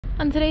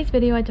On today's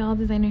video at Doll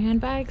Designer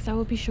Handbags, I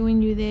will be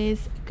showing you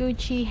this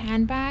Gucci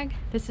handbag.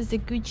 This is the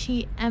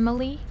Gucci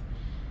Emily.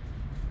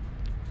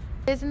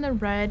 It is in the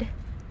red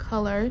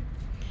color,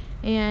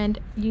 and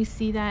you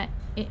see that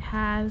it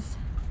has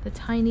the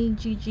tiny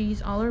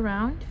GGs all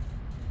around,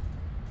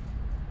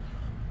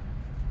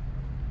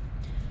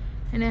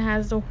 and it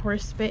has the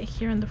horse bit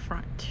here in the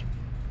front.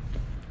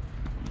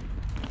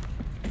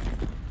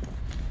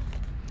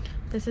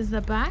 This is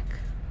the back.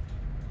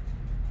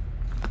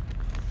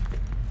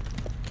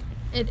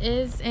 It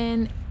is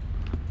in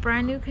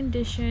brand new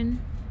condition.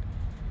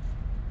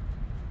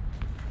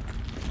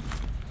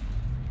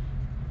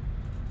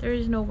 There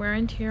is no wear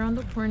and tear on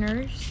the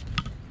corners,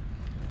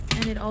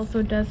 and it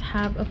also does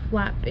have a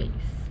flat base.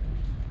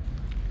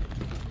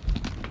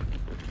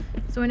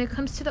 So when it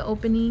comes to the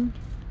opening,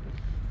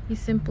 you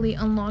simply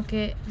unlock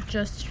it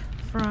just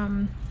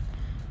from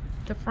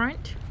the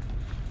front,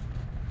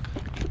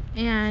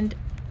 and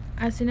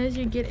as soon as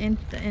you get in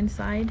the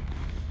inside,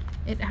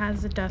 it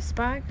has a dust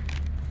bag.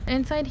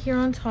 Inside here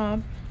on top,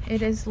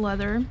 it is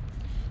leather.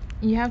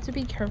 You have to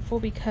be careful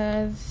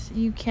because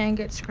you can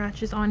get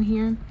scratches on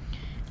here.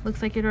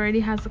 Looks like it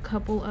already has a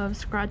couple of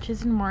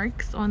scratches and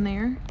marks on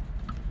there.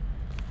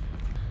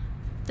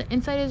 The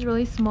inside is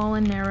really small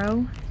and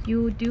narrow.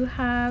 You do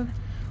have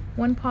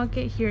one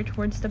pocket here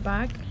towards the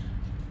back.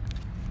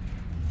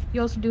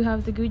 You also do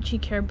have the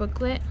Gucci care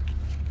booklet.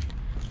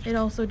 It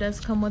also does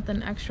come with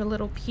an extra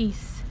little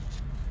piece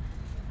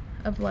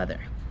of leather.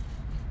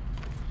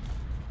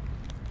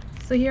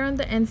 So here on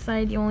the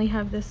inside, you only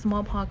have this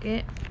small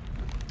pocket,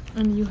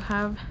 and you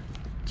have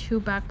two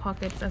back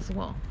pockets as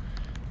well.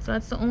 So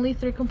that's the only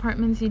 3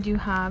 compartments you do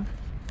have.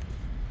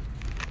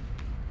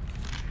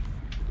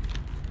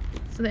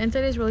 So the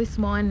inside is really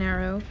small and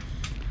narrow.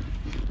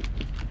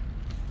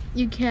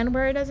 You can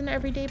wear it as an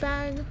everyday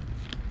bag,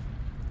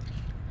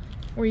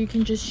 or you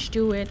can just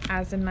do it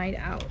as a night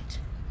out.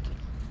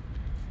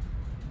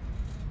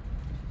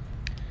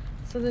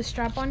 So the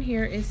strap on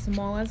here is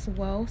small as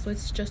well, so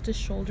it's just a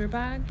shoulder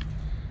bag.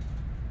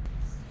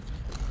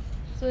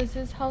 So this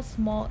is how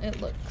small it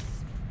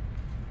looks.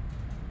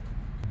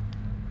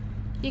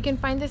 You can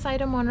find this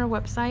item on our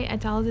website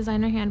at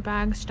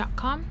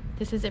dolldesignerhandbags.com.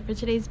 This is it for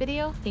today's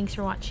video. Thanks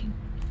for watching.